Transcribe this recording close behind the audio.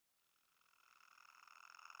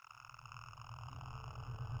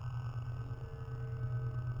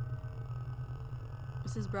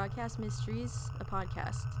This is Broadcast Mysteries, a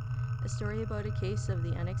podcast. A story about a case of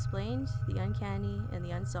the unexplained, the uncanny, and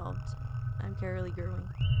the unsolved. I'm Carolee Gerwing.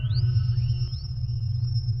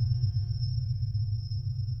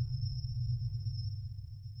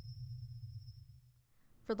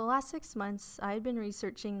 For the last 6 months, I had been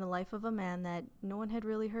researching the life of a man that no one had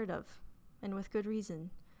really heard of, and with good reason.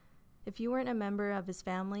 If you weren't a member of his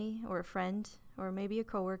family, or a friend, or maybe a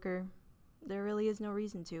coworker, there really is no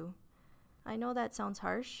reason to. I know that sounds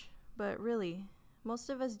harsh, but really, most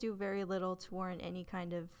of us do very little to warrant any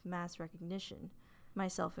kind of mass recognition,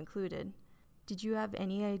 myself included. Did you have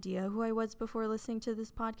any idea who I was before listening to this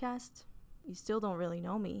podcast? You still don't really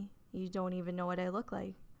know me. You don't even know what I look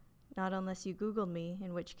like. Not unless you Googled me,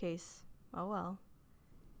 in which case, oh well.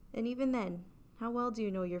 And even then, how well do you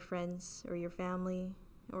know your friends, or your family,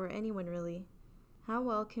 or anyone really? How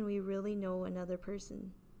well can we really know another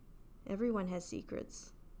person? Everyone has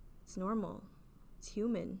secrets. It's normal. It's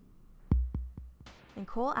human. And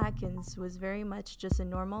Cole Atkins was very much just a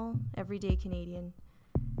normal, everyday Canadian.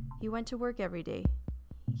 He went to work every day.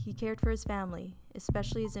 He cared for his family,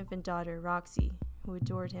 especially his infant daughter, Roxy, who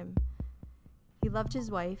adored him. He loved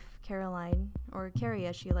his wife, Caroline, or Carrie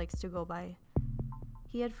as she likes to go by.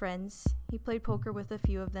 He had friends. He played poker with a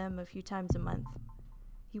few of them a few times a month.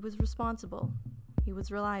 He was responsible. He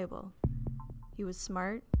was reliable. He was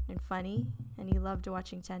smart and funny, and he loved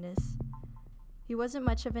watching tennis. He wasn't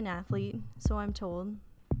much of an athlete, so I'm told,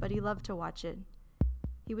 but he loved to watch it.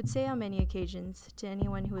 He would say on many occasions to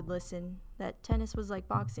anyone who would listen that tennis was like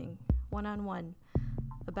boxing, one-on-one,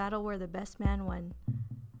 a battle where the best man won.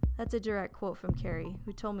 That's a direct quote from Carrie,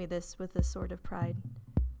 who told me this with a sort of pride.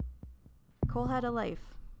 Cole had a life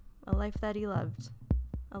that he loved,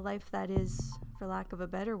 a life that is, for lack of a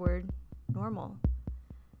better word, normal.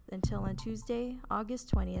 Until on Tuesday,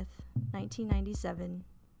 August 20th, 1997,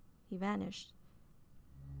 he vanished.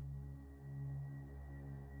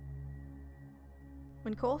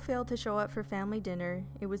 When Cole failed to show up for family dinner,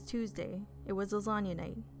 it was Tuesday. It was lasagna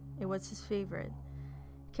night. It was his favorite.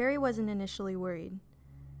 Carrie wasn't initially worried.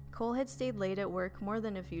 Cole had stayed late at work more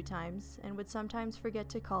than a few times and would sometimes forget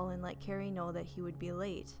to call and let Carrie know that he would be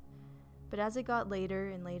late. But as it got later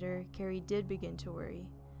and later, Carrie did begin to worry.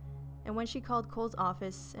 And when she called Cole's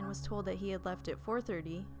office and was told that he had left at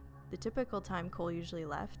 4:30, the typical time Cole usually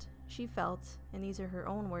left, she felt, and these are her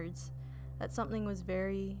own words, that something was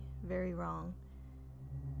very, very wrong.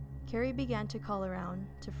 Carrie began to call around,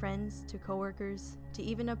 to friends, to coworkers, to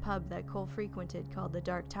even a pub that Cole frequented called the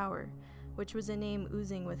Dark Tower, which was a name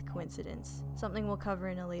oozing with coincidence, something we'll cover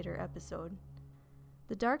in a later episode.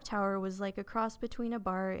 The Dark Tower was like a cross between a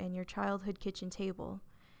bar and your childhood kitchen table.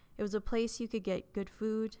 It was a place you could get good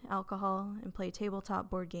food, alcohol, and play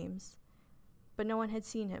tabletop board games. But no one had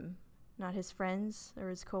seen him, not his friends or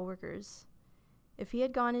his coworkers. If he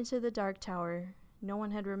had gone into the Dark Tower, no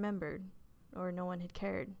one had remembered, or no one had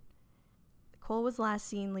cared. Cole was last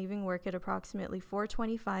seen leaving work at approximately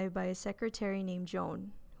 4:25 by a secretary named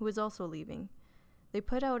Joan, who was also leaving. They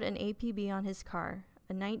put out an APB on his car,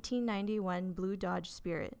 a 1991 blue Dodge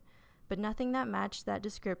Spirit, but nothing that matched that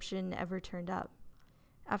description ever turned up.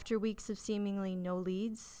 After weeks of seemingly no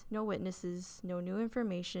leads, no witnesses, no new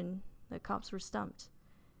information, the cops were stumped.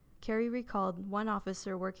 Carrie recalled one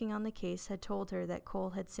officer working on the case had told her that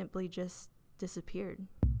Cole had simply just disappeared.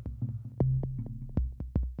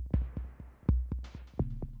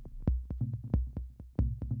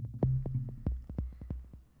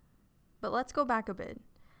 But let's go back a bit.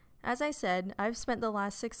 As I said, I've spent the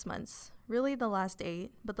last 6 months, really the last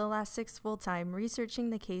 8, but the last 6 full-time,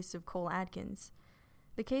 researching the case of Cole Atkins.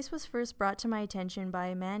 The case was first brought to my attention by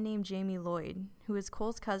a man named Jamie Lloyd, who is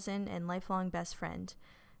Cole's cousin and lifelong best friend,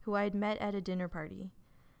 who I had met at a dinner party.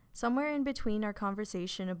 Somewhere in between our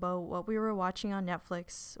conversation about what we were watching on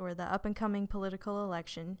Netflix or the up-and-coming political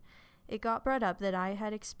election, it got brought up that I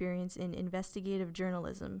had experience in investigative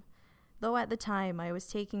journalism, though at the time I was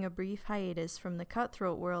taking a brief hiatus from the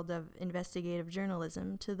cutthroat world of investigative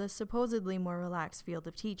journalism to the supposedly more relaxed field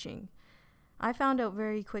of teaching. I found out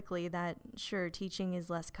very quickly that, sure, teaching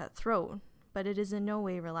is less cutthroat, but it is in no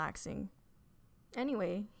way relaxing.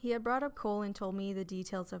 Anyway, he had brought up Cole and told me the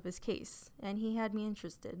details of his case, and he had me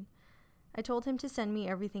interested. I told him to send me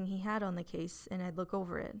everything he had on the case, and I'd look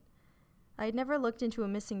over it. I had never looked into a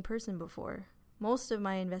missing person before. Most of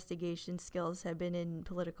my investigation skills had been in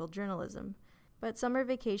political journalism, but summer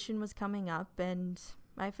vacation was coming up, and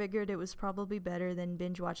I figured it was probably better than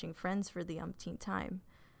binge-watching Friends for the umpteenth time.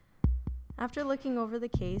 After looking over the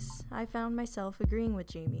case, I found myself agreeing with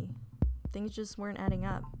Jamie. Things just weren't adding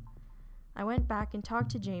up. I went back and talked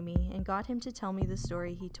to Jamie and got him to tell me the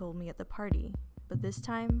story he told me at the party, but this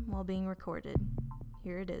time while being recorded.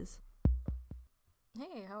 here it is.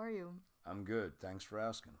 Hey, how are you? I'm good, thanks for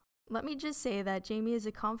asking. Let me just say that Jamie is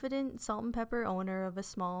a confident salt and pepper owner of a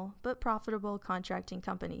small but profitable contracting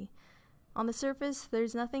company. On the surface,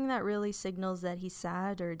 there's nothing that really signals that he's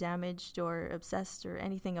sad or damaged or obsessed or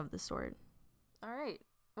anything of the sort. All right.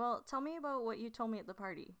 Well, tell me about what you told me at the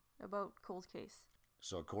party, about Cole's case.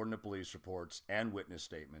 So according to police reports and witness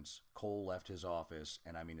statements, Cole left his office,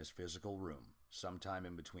 and I mean his physical room, sometime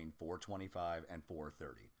in between 4:25 and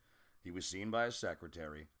 4:30. He was seen by his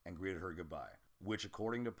secretary and greeted her goodbye, which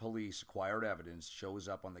according to police acquired evidence shows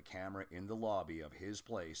up on the camera in the lobby of his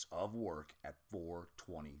place of work at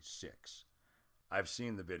 4:26. I've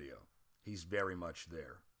seen the video. He's very much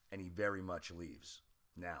there, and he very much leaves.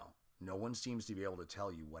 Now, no one seems to be able to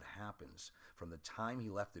tell you what happens from the time he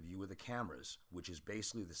left the view of the cameras, which is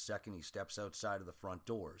basically the second he steps outside of the front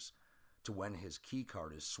doors, to when his key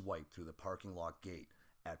card is swiped through the parking lot gate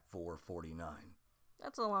at 4:49.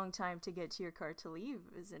 That's a long time to get to your car to leave,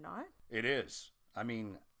 is it not? It is. I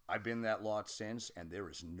mean, I've been that lot since, and there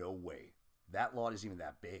is no way. That lot isn't even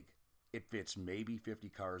that big. It fits maybe 50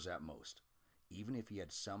 cars at most. Even if he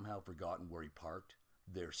had somehow forgotten where he parked,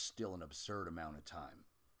 there's still an absurd amount of time.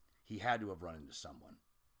 He had to have run into someone.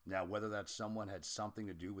 Now, whether that someone had something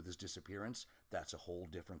to do with his disappearance, that's a whole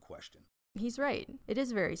different question. He's right. It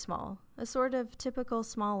is very small. A sort of typical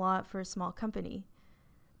small lot for a small company.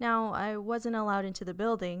 Now, I wasn't allowed into the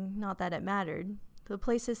building, not that it mattered. The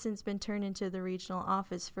place has since been turned into the regional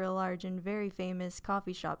office for a large and very famous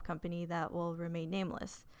coffee shop company that will remain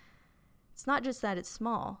nameless. It's not just that it's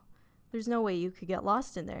small. There's no way you could get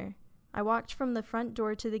lost in there. I walked from the front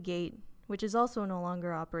door to the gate, which is also no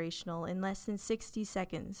longer operational, in less than 60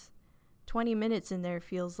 seconds. 20 minutes in there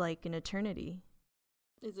feels like an eternity.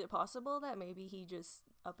 Is it possible that maybe he just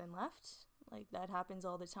up and left? Like, that happens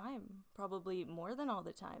all the time. Probably more than all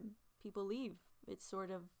the time. People leave. It's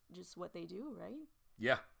sort of just what they do, right?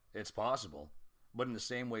 Yeah, it's possible. But in the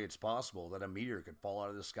same way it's possible that a meteor could fall out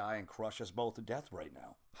of the sky and crush us both to death right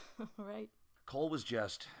now. Right. Cole was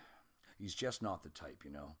he's just not the type,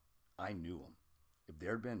 you know. I knew him. If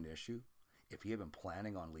there had been an issue, if he had been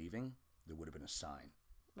planning on leaving, there would have been a sign.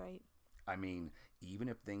 Right. I mean, even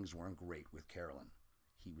if things weren't great with Carolyn,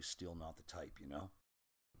 he was still not the type, you know?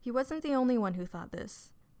 He wasn't the only one who thought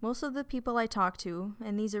this. Most of the people I talked to,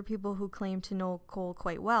 and these are people who claim to know Cole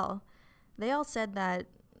quite well, they all said that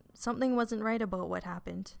something wasn't right about what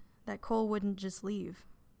happened, that Cole wouldn't just leave.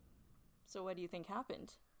 So what do you think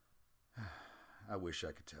happened? I wish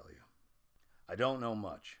I could tell you. I don't know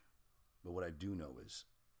much, but what I do know is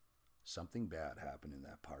something bad happened in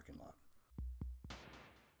that parking lot.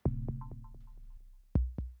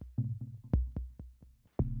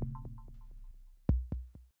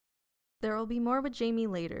 There will be more with Jamie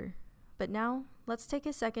later, but now let's take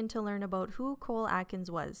a second to learn about who Cole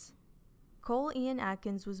Atkins was. Cole Ian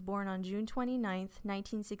Atkins was born on June 29,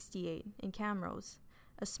 1968, in Camrose,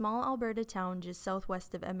 a small Alberta town just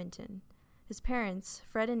southwest of Edmonton. His parents,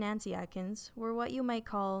 Fred and Nancy Atkins, were what you might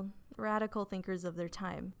call radical thinkers of their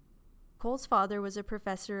time. Cole's father was a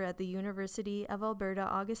professor at the University of Alberta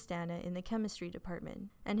Augustana in the chemistry department,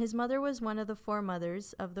 and his mother was one of the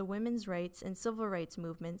foremothers of the women's rights and civil rights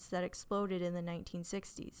movements that exploded in the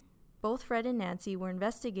 1960s. Both Fred and Nancy were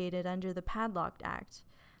investigated under the Padlocked Act,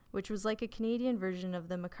 which was like a Canadian version of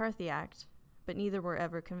the McCarthy Act, but neither were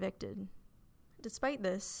ever convicted. Despite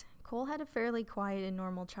this, Cole had a fairly quiet and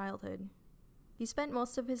normal childhood. He spent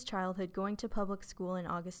most of his childhood going to public school in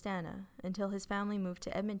Augustana until his family moved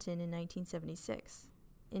to Edmonton in 1976.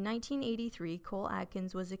 In 1983, Cole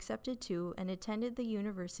Atkins was accepted to and attended the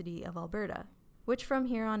University of Alberta, which from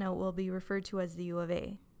here on out will be referred to as the U of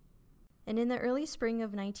A. And in the early spring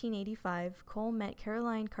of 1985, Cole met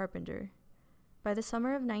Caroline Carpenter. By the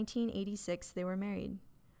summer of 1986, they were married.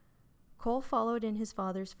 Cole followed in his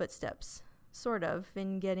father's footsteps, sort of,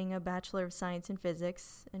 in getting a Bachelor of Science in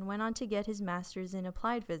Physics, and went on to get his Master's in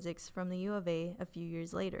Applied Physics from the U of A a few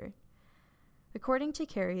years later. According to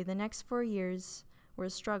Carrie, the next 4 years were a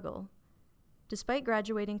struggle. Despite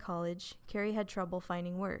graduating college, Carrie had trouble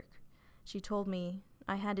finding work. She told me,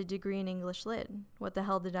 "I had a degree in English Lit. What the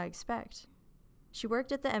hell did I expect?" She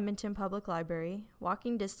worked at the Edmonton Public Library,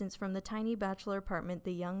 walking distance from the tiny bachelor apartment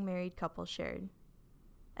the young married couple shared.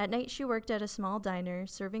 At night, she worked at a small diner,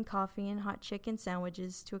 serving coffee and hot chicken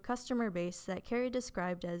sandwiches to a customer base that Carrie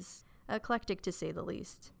described as eclectic to say the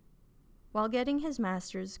least. While getting his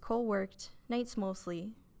master's, Cole worked, nights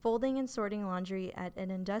mostly, folding and sorting laundry at an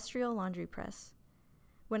industrial laundry press.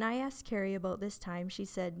 When I asked Carrie about this time, she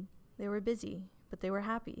said they were busy, but they were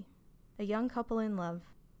happy. A young couple in love.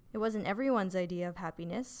 It wasn't everyone's idea of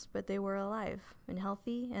happiness, but they were alive and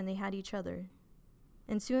healthy, and they had each other.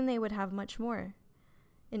 And soon they would have much more.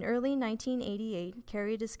 In early 1988,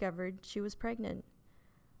 Carrie discovered she was pregnant.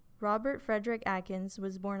 Robert Frederick Atkins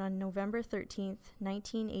was born on November 13,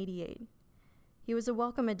 1988. He was a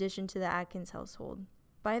welcome addition to the Atkins household.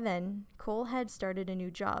 By then, Cole had started a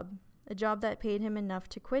new job, a job that paid him enough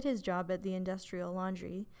to quit his job at the industrial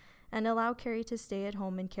laundry and allow Carrie to stay at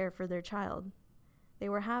home and care for their child. They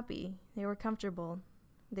were happy, they were comfortable,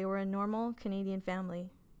 they were a normal Canadian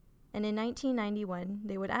family. And in 1991,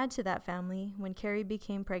 they would add to that family when Carrie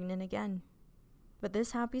became pregnant again. But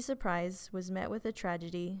this happy surprise was met with a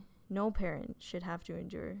tragedy no parent should have to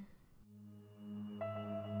endure.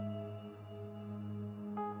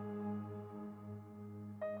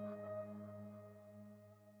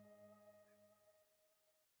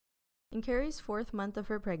 In Carrie's 4th month of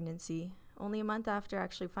her pregnancy, only a month after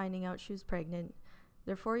actually finding out she was pregnant,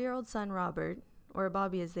 their 4-year-old son Robert, or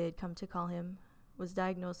Bobby as they had come to call him, was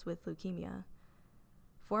diagnosed with leukemia.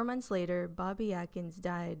 4 months later, Bobby Atkins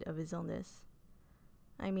died of his illness.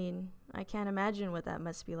 I mean, I can't imagine what that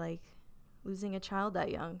must be like, losing a child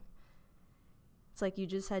that young. It's like you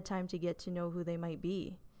just had time to get to know who they might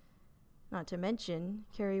be. Not to mention,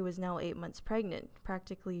 Carrie was now 8 months pregnant,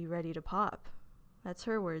 practically ready to pop. That's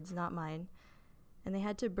her words, not mine. And they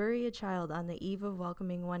had to bury a child on the eve of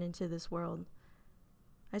welcoming one into this world.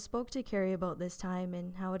 I spoke to Carrie about this time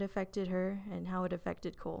and how it affected her and how it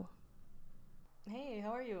affected Cole. Hey,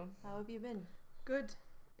 how are you? How have you been? Good.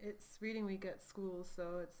 It's reading week at school,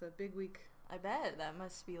 so it's a big week. I bet. That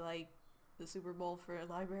must be like the Super Bowl for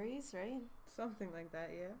libraries, right? Something like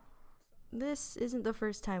that, yeah. This isn't the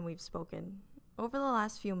first time we've spoken. Over the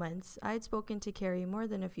last few months, I had spoken to Carrie more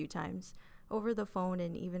than a few times, over the phone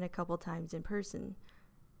and even a couple times in person.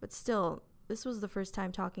 But still, this was the first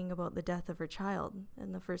time talking about the death of her child,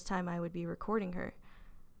 and the first time I would be recording her.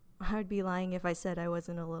 I would be lying if I said I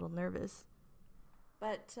wasn't a little nervous.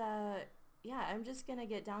 But, yeah, I'm just gonna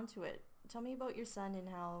get down to it. Tell me about your son and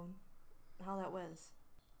how that was.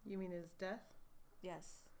 You mean his death?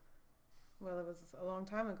 Yes. Well, it was a long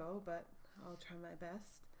time ago, but I'll try my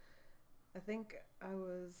best. I think I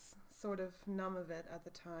was sort of numb of it at the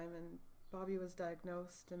time, and Bobby was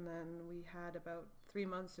diagnosed, and then we had about 3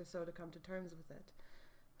 months or so to come to terms with it,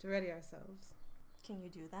 to ready ourselves. Can you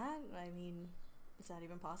do that? I mean, is that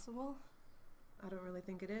even possible? I don't really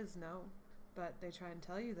think it is, no. But they try and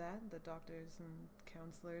tell you that, the doctors and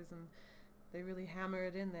counselors, and they really hammer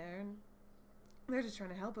it in there. And they're just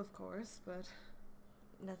trying to help, of course, but...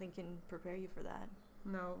 Nothing can prepare you for that.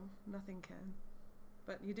 No, nothing can.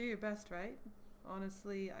 But you do your best, right?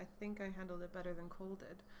 Honestly, I think I handled it better than Cole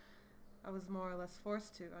did. I was more or less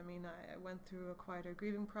forced to. I mean, I went through a quieter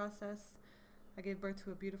grieving process. I gave birth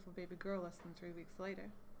to a beautiful baby girl less than 3 weeks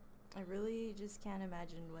later. I really just can't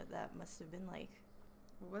imagine what that must have been like.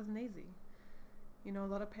 It wasn't easy. You know,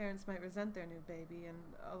 a lot of parents might resent their new baby, and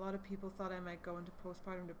a lot of people thought I might go into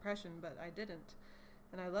postpartum depression, but I didn't.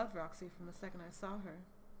 And I loved Roxy from the second I saw her.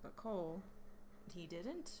 But Cole... He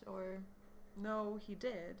didn't? Or... No, he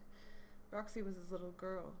did. Roxy was his little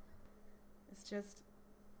girl. It's just...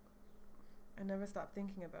 I never stopped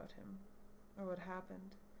thinking about him, or what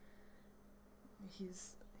happened.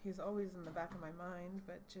 He's always in the back of my mind,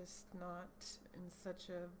 but just not in such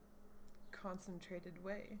a concentrated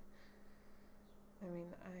way. I mean,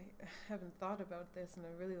 I haven't thought about this in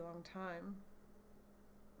a really long time,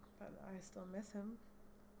 but I still miss him.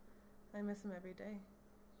 I miss him every day.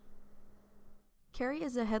 Carrie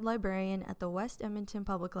is a head librarian at the West Edmonton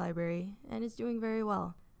Public Library and is doing very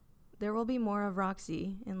well. There will be more of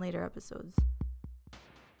Roxy in later episodes.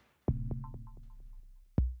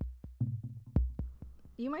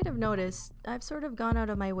 You might have noticed, I've sort of gone out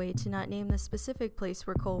of my way to not name the specific place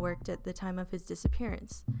where Cole worked at the time of his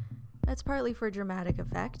disappearance. That's partly for dramatic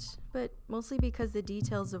effect, but mostly because the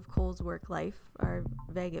details of Cole's work life are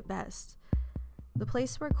vague at best. The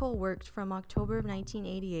place where Cole worked from October of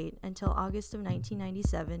 1988 until August of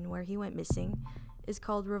 1997, where he went missing, is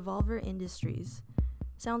called Revolver Industries.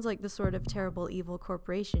 Sounds like the sort of terrible evil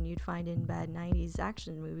corporation you'd find in bad 90s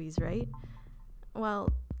action movies, right? Well,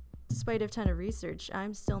 despite a ton of research,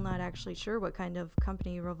 I'm still not actually sure what kind of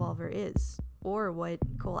company Revolver is, or what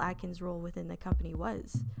Cole Atkins' role within the company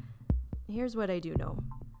was. Here's what I do know.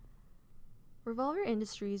 Revolver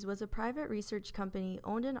Industries was a private research company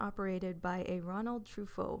owned and operated by a Ronald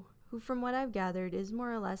Truffaut, who from what I've gathered is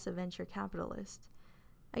more or less a venture capitalist.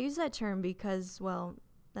 I use that term because, well,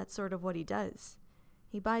 that's sort of what he does.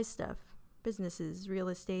 He buys stuff, businesses, real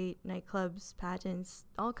estate, nightclubs, patents,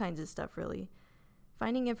 all kinds of stuff really.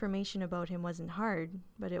 Finding information about him wasn't hard,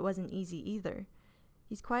 but it wasn't easy either.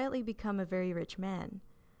 He's quietly become a very rich man.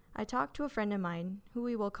 I talked to a friend of mine, who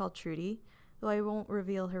we will call Trudy, though I won't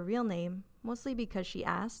reveal her real name, mostly because she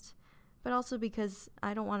asked, but also because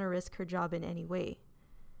I don't want to risk her job in any way.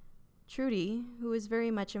 Trudy, who is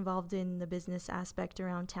very much involved in the business aspect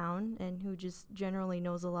around town and who just generally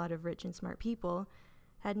knows a lot of rich and smart people,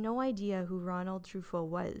 had no idea who Ronald Truffaut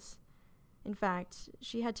was. In fact,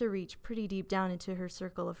 she had to reach pretty deep down into her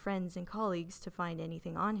circle of friends and colleagues to find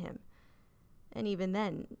anything on him. And even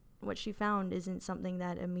then, what she found isn't something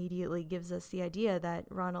that immediately gives us the idea that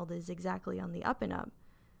Ronald is exactly on the up and up.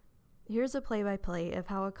 Here's a play-by-play of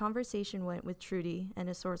how a conversation went with Trudy and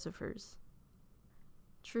a source of hers.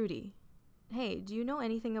 Trudy: "Hey, do you know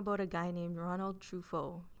anything about a guy named Ronald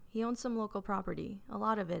Truffaut? He owns some local property, a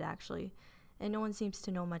lot of it actually, and no one seems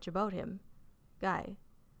to know much about him." Guy: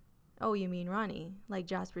 "Oh, you mean Ronnie, like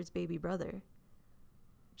Jasper's baby brother."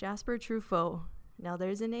 Jasper Truffaut. Now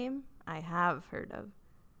there's a name I have heard of.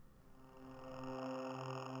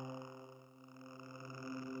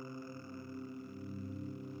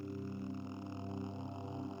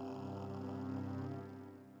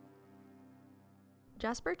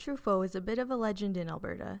 Jasper Truffaut is a bit of a legend in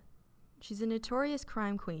Alberta. She's a notorious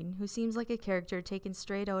crime queen who seems like a character taken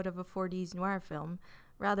straight out of a 40s noir film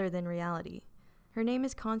rather than reality. Her name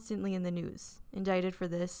is constantly in the news, indicted for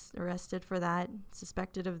this, arrested for that,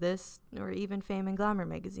 suspected of this, or even fame and glamour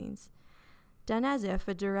magazines. Done as if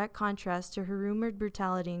a direct contrast to her rumored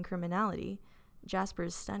brutality and criminality, Jasper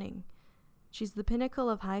is stunning. She's the pinnacle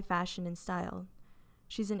of high fashion and style.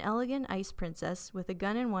 She's an elegant ice princess with a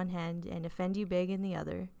gun in one hand and a Fendi bag in the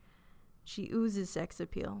other. She oozes sex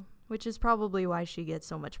appeal, which is probably why she gets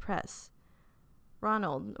so much press.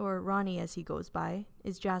 Ronald, or Ronnie as he goes by,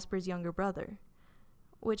 is Jasper's younger brother.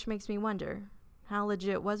 Which makes me wonder, how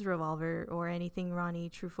legit was Revolver or anything Ronnie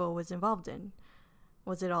Truffaut was involved in?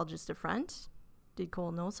 Was it all just a front? Did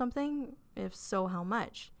Cole know something? If so, how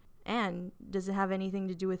much? And does it have anything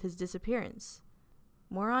to do with his disappearance?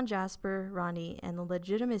 More on Jasper, Ronnie, and the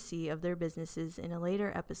legitimacy of their businesses in a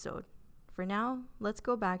later episode. For now, let's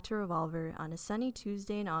go back to Revolver on a sunny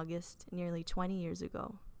Tuesday in August, nearly 20 years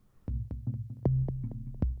ago.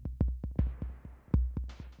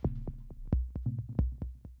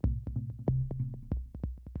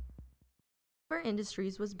 Revolver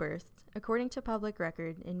Industries was birthed, according to public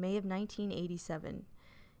record, in May of 1987.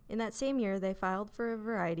 In that same year, they filed for a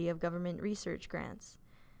variety of government research grants.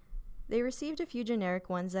 They received a few generic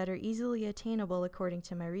ones that are easily attainable according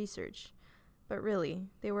to my research. But really,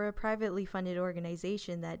 they were a privately funded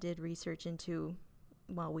organization that did research into,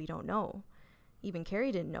 well, we don't know. Even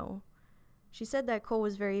Carrie didn't know. She said that Cole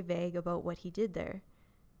was very vague about what he did there.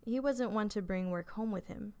 He wasn't one to bring work home with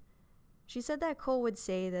him. She said that Cole would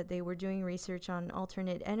say that they were doing research on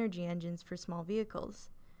alternate energy engines for small vehicles.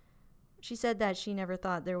 She said that she never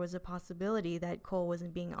thought there was a possibility that Cole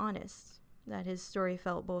wasn't being honest, that his story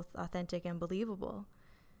felt both authentic and believable.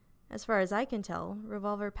 As far as I can tell,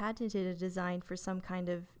 Revolver patented a design for some kind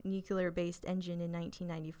of nuclear-based engine in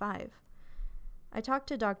 1995. I talked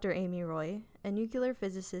to Dr. Amy Roy, a nuclear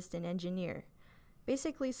physicist and engineer,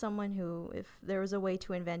 basically someone who, if there was a way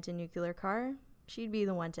to invent a nuclear car, she'd be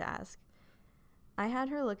the one to ask. I had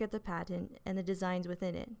her look at the patent and the designs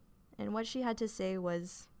within it, and what she had to say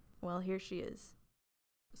was, well, here she is.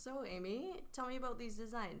 So, Amy, tell me about these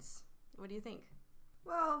designs. What do you think?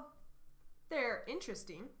 Well, they're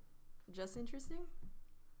interesting. Just interesting?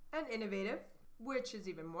 And innovative, which is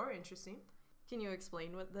even more interesting. Can you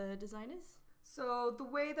explain what the design is? So the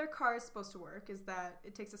way their car is supposed to work is that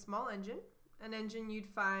it takes a small engine, an engine you'd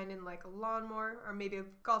find in like a lawnmower or maybe a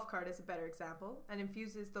golf cart is a better example, and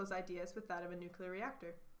infuses those ideas with that of a nuclear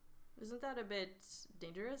reactor. Isn't that a bit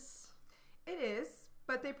dangerous? It is,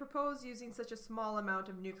 but they propose using such a small amount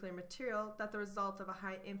of nuclear material that the result of a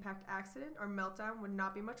high-impact accident or meltdown would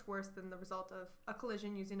not be much worse than the result of a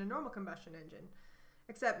collision using a normal combustion engine.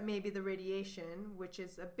 Except maybe the radiation, which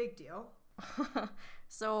is a big deal.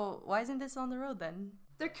 So why isn't this on the road then?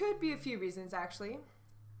 There could be a few reasons, actually.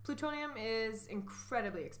 Plutonium is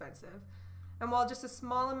incredibly expensive. And while just a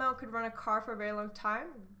small amount could run a car for a very long time,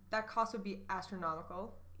 that cost would be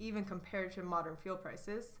astronomical, even compared to modern fuel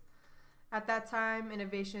prices. At that time,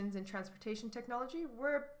 innovations in transportation technology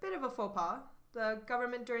were a bit of a faux pas. The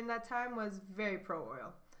government during that time was very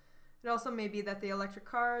pro-oil. It also may be that the electric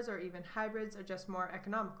cars or even hybrids are just more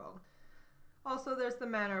economical. Also, there's the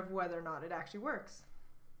matter of whether or not it actually works.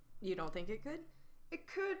 You don't think it could? It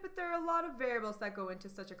could, but there are a lot of variables that go into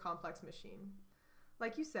such a complex machine.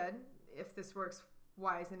 Like you said, if this works,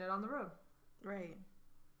 why isn't it on the road? Right.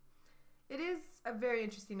 It is a very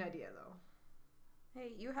interesting idea, though.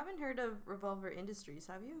 Hey, you haven't heard of Revolver Industries,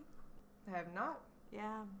 have you? I have not.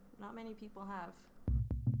 Yeah, not many people have.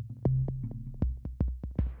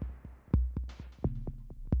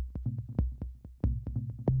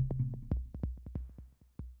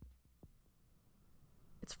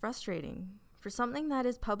 frustrating. For something that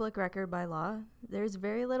is public record by law, there's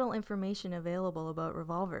very little information available about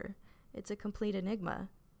Revolver. It's a complete enigma.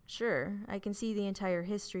 Sure, I can see the entire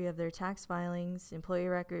history of their tax filings, employee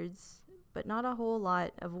records, but not a whole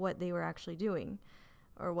lot of what they were actually doing,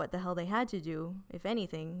 or what the hell they had to do, if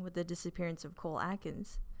anything, with the disappearance of Cole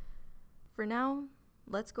Atkins. For now,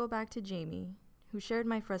 let's go back to Jamie, who shared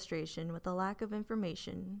my frustration with the lack of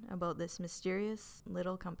information about this mysterious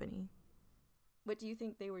little company. What do you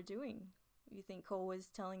think they were doing? You think Cole was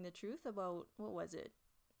telling the truth about, what was it,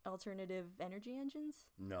 alternative energy engines?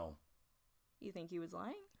 No. You think he was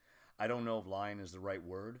lying? I don't know if lying is the right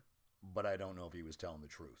word, but I don't know if he was telling the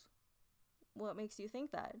truth. What makes you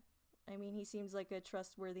think that? I mean, he seems like a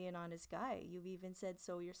trustworthy and honest guy. You've even said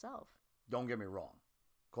so yourself. Don't get me wrong.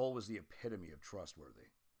 Cole was the epitome of trustworthy.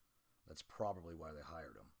 That's probably why they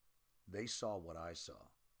hired him. They saw what I saw.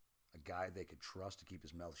 A guy they could trust to keep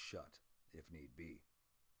his mouth shut, if need be.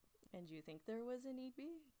 And you think there was a need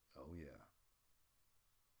be? Oh, yeah.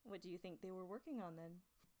 What do you think they were working on then?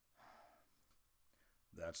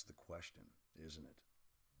 That's the question, isn't it?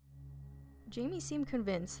 Jamie seemed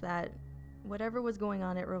convinced that whatever was going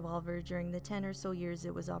on at Revolver during the 10 or so years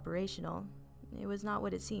it was operational, it was not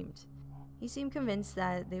what it seemed. He seemed convinced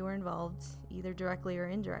that they were involved, either directly or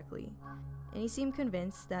indirectly. And he seemed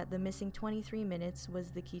convinced that the missing 23 minutes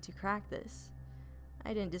was the key to crack this.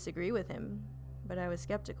 I didn't disagree with him, but I was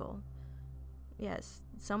skeptical. Yes,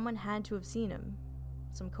 someone had to have seen him.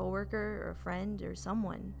 Some coworker or friend or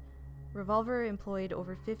someone. Revolver employed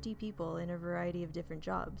over 50 people in a variety of different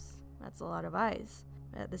jobs. That's a lot of eyes.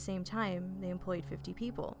 At the same time, they employed 50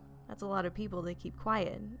 people. That's a lot of people to keep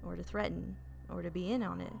quiet, or to threaten, or to be in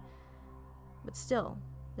on it. But still,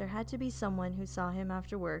 there had to be someone who saw him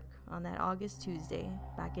after work on that August Tuesday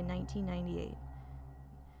back in 1998.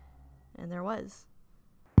 And there was.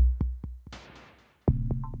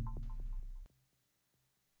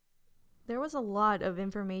 There was a lot of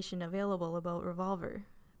information available about Revolver,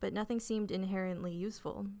 but nothing seemed inherently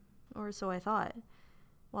useful, or so I thought.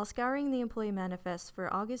 While scouring the employee manifest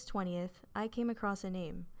for August 20th, I came across a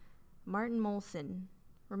name. Martin Molson.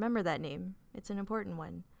 Remember that name. It's an important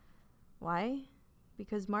one. Why?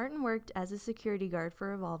 Because Martin worked as a security guard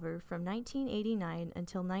for Revolver from 1989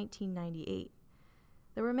 until 1998.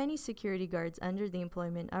 There were many security guards under the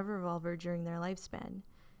employment of Revolver during their lifespan.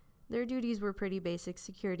 Their duties were pretty basic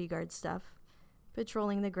security guard stuff.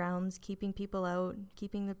 Patrolling the grounds, keeping people out,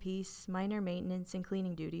 keeping the peace, minor maintenance and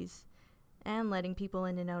cleaning duties, and letting people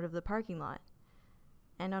in and out of the parking lot.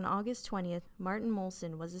 And on August 20th, Martin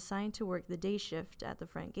Molson was assigned to work the day shift at the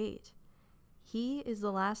front gate. He is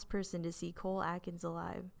the last person to see Cole Atkins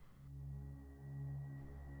alive.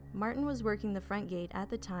 Martin was working the front gate at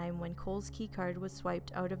the time when Cole's keycard was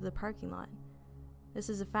swiped out of the parking lot. This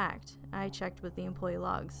is a fact. I checked with the employee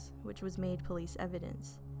logs, which was made police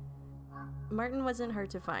evidence. Martin wasn't hard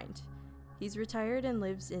to find. He's retired and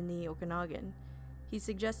lives in the Okanagan. He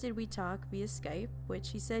suggested we talk via Skype,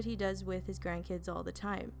 which he said he does with his grandkids all the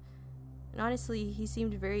time. And honestly, he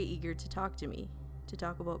seemed very eager to talk to me, to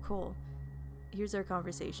talk about Cole. Here's our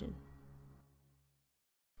conversation.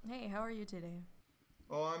 Hey, how are you today?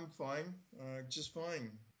 Oh, I'm fine. Just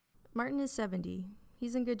fine. Martin is 70.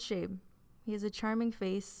 He's in good shape. He has a charming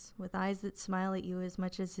face, with eyes that smile at you as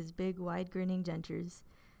much as his big, wide grinning dentures.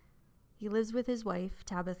 He lives with his wife,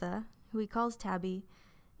 Tabitha, who he calls Tabby,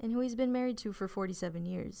 and who he's been married to for 47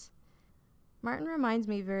 years. Martin reminds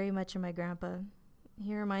me very much of my grandpa.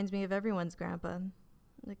 He reminds me of everyone's grandpa,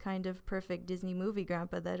 the kind of perfect Disney movie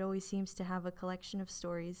grandpa that always seems to have a collection of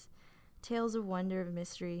stories, tales of wonder and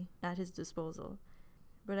mystery at his disposal.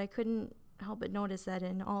 But I couldn't help but notice that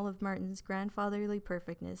in all of Martin's grandfatherly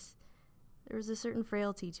perfectness, there was a certain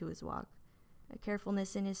frailty to his walk, a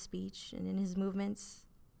carefulness in his speech and in his movements,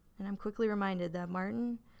 and I'm quickly reminded that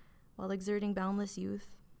Martin, while exerting boundless youth,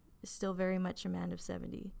 is still very much a man of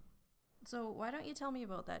 70. So why don't you tell me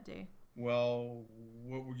about that day? Well,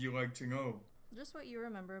 what would you like to know? Just what you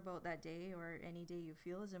remember about that day, or any day you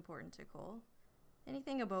feel is important to Cole.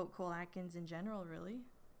 Anything about Cole Atkins in general, really.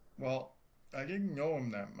 Well, I didn't know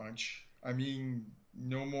him that much. I mean,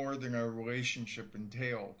 no more than our relationship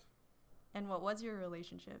entailed. And what was your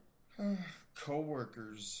relationship?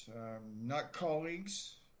 Co-workers, not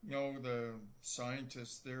colleagues. You know, the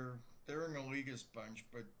scientists, they're an elitist bunch,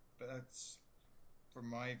 but that's, from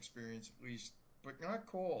my experience at least. But not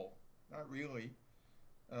Cole, not really.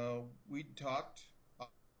 We talked,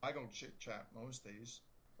 idle chit-chat most days.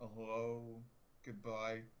 A hello,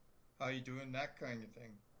 goodbye, how you doing, that kind of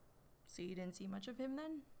thing. So you didn't see much of him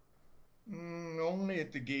then? Only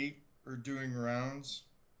at the gate or doing rounds.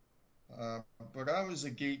 But I was a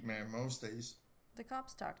gate man most days. The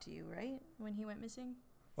cops talked to you, right? When he went missing?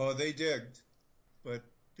 Oh, they did, but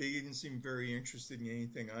they didn't seem very interested in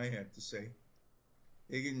anything I had to say.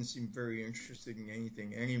 They didn't seem very interested in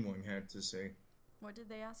anything anyone had to say. What did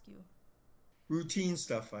they ask you? Routine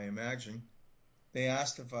stuff, I imagine. They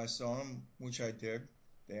asked if I saw him, which I did.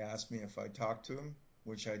 They asked me if I talked to him,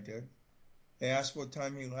 which I did. They asked what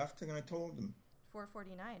time he left, and I told them.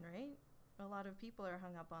 4:49, right? A lot of people are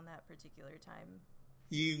hung up on that particular time.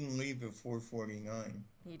 He didn't leave at 4:49.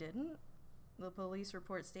 He didn't? The police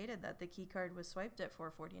report stated that the key card was swiped at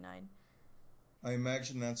 4:49. I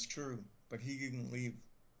imagine that's true, but he didn't leave.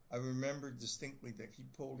 I remember distinctly that he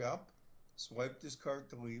pulled up, swiped his card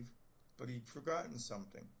to leave, but he'd forgotten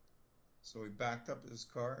something. So he backed up his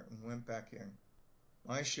car and went back in.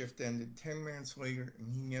 My shift ended 10 minutes later,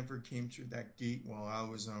 and he never came through that gate while I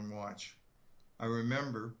was on watch. I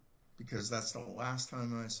remember because that's the last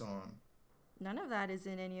time I saw him. None of that is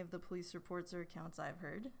in any of the police reports or accounts I've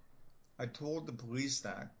heard. I told the police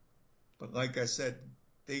that, but like I said,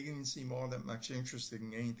 they didn't seem all that much interested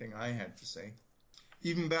in anything I had to say.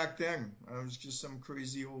 Even back then, I was just some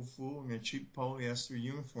crazy old fool in a cheap polyester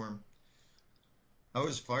uniform. I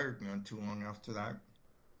was fired not too long after that.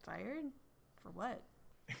 Fired? For what?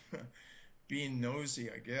 Being nosy,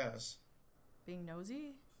 I guess. Being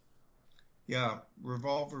nosy? Yeah,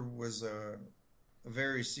 Revolver was a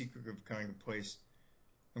very secretive kind of place.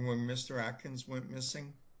 And when Mr. Atkins went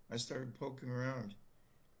missing, I started poking around.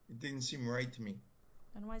 It didn't seem right to me.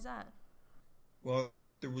 And why's that? Well,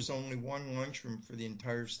 there was only one lunchroom for the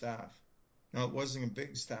entire staff. Now, it wasn't a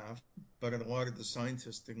big staff, but a lot of the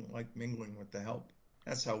scientists didn't like mingling with the help.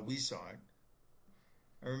 That's how we saw it.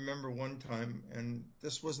 I remember one time, and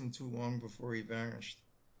this wasn't too long before he vanished.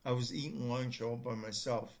 I was eating lunch all by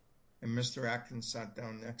myself, and Mr. Atkins sat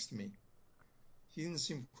down next to me. He didn't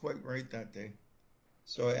seem quite right that day,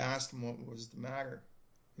 so I asked him what was the matter.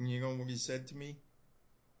 And you know what he said to me?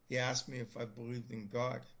 He asked me if I believed in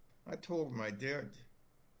God. I told him I did.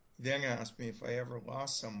 He then asked me if I ever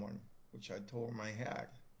lost someone, which I told him I had.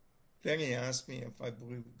 Then he asked me if I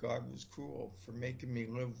believed God was cruel for making me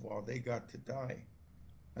live while they got to die.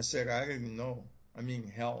 I said I didn't know. I mean,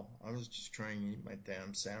 hell, I was just trying to eat my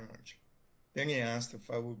damn sandwich. Then he asked if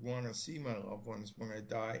I would want to see my loved ones when I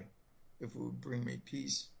die, if it would bring me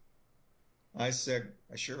peace. I said,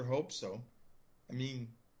 I sure hope so. I mean,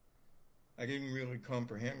 I didn't really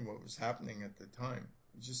comprehend what was happening at the time.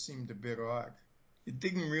 It just seemed a bit odd. It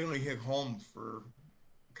didn't really hit home for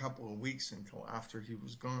a couple of weeks until after he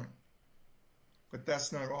was gone. But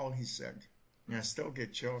that's not all he said, and I still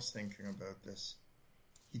get chills thinking about this.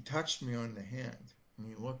 He touched me on the hand, and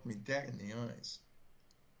he looked me dead in the eyes,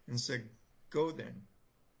 and said, Go then.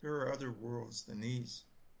 There are other worlds than these.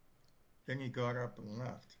 Then he got up and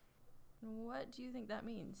left. What do you think that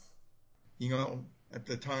means? You know, at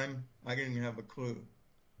the time, I didn't have a clue.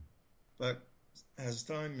 But as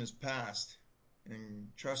time has passed, and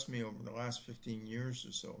trust me, over the last 15 years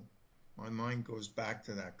or so, my mind goes back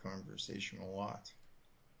to that conversation a lot.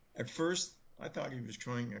 At first, I thought he was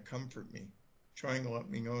trying to comfort me, trying to let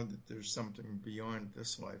me know that there's something beyond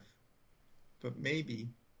this life. But maybe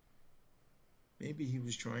he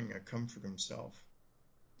was trying to comfort himself.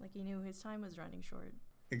 Like he knew his time was running short.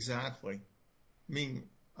 Exactly. I mean,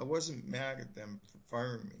 I wasn't mad at them for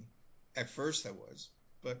firing me. At first I was,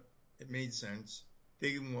 but it made sense.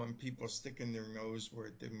 They didn't want people sticking their nose where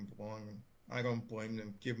it didn't belong. I don't blame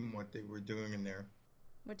them, given what they were doing in there.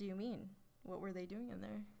 What do you mean? What were they doing in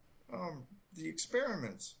there? The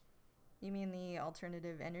experiments. You mean the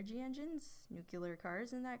alternative energy engines? Nuclear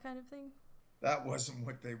cars and that kind of thing? That wasn't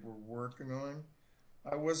what they were working on.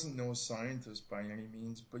 I wasn't no scientist by any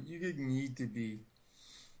means, but you didn't need to be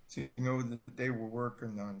to know that they were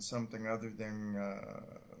working on something other than,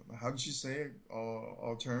 how'd you say it?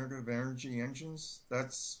 Alternative energy engines?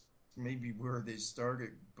 That's maybe where they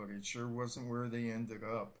started, but it sure wasn't where they ended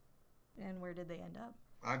up. And where did they end up?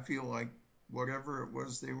 I feel like whatever it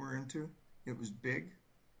was they were into, it was big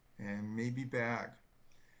and maybe bad.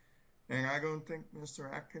 And I don't think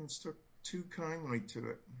Mr. Atkins took too kindly to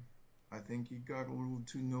it. I think he got a little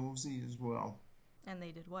too nosy as well. And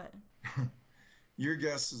they did what? Your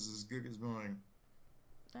guess is as good as mine.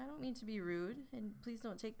 I don't mean to be rude, and please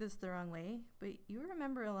don't take this the wrong way, but you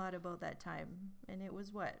remember a lot about that time, and it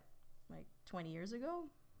was what, like 20 years ago?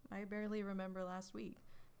 I barely remember last week.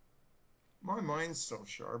 My mind's still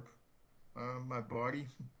sharp. My body,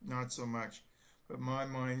 not so much, but my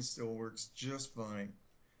mind still works just fine.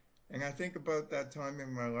 And I think about that time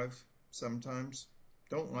in my life sometimes.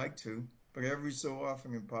 Don't like to, but every so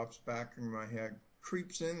often it pops back in my head,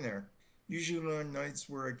 creeps in there, usually on nights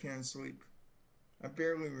where I can't sleep. I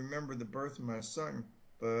barely remember the birth of my son,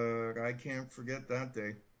 but I can't forget that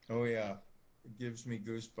day. Oh yeah, it gives me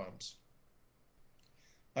goosebumps.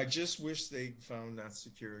 I just wish they'd found that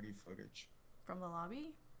security footage. From the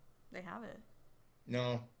lobby? They have it.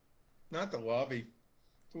 No, not the lobby.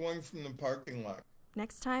 The one from the parking lot.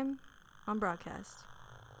 Next time on Broadcast.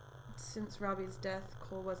 Since Robbie's death,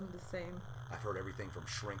 Cole wasn't the same. I've heard everything from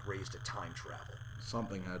shrink rays to time travel.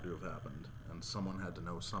 Something had to have happened, and someone had to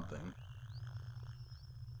know something.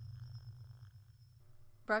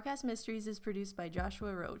 Broadcast Mysteries is produced by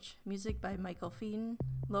Joshua Roach, music by Michael Featon,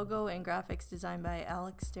 logo and graphics designed by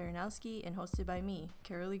Alex Staranowski, and hosted by me,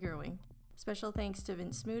 Carolee Gerwing. Special thanks to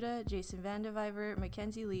Vince Smuda, Jason Vandeviver,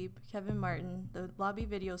 Mackenzie Leap, Kevin Martin, The Lobby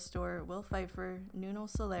Video Store, Will Pfeiffer, Nuno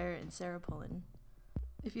Soler, and Sarah Pullen.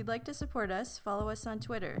 If you'd like to support us, follow us on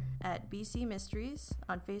Twitter at BC Mysteries,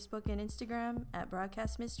 on Facebook and Instagram at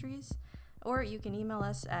Broadcast Mysteries, or you can email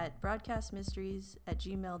us at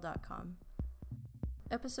broadcastmysteries@gmail.com.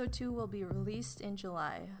 Episode 2 will be released in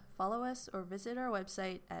July. Follow us or visit our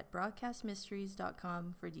website at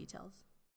broadcastmysteries.com for details.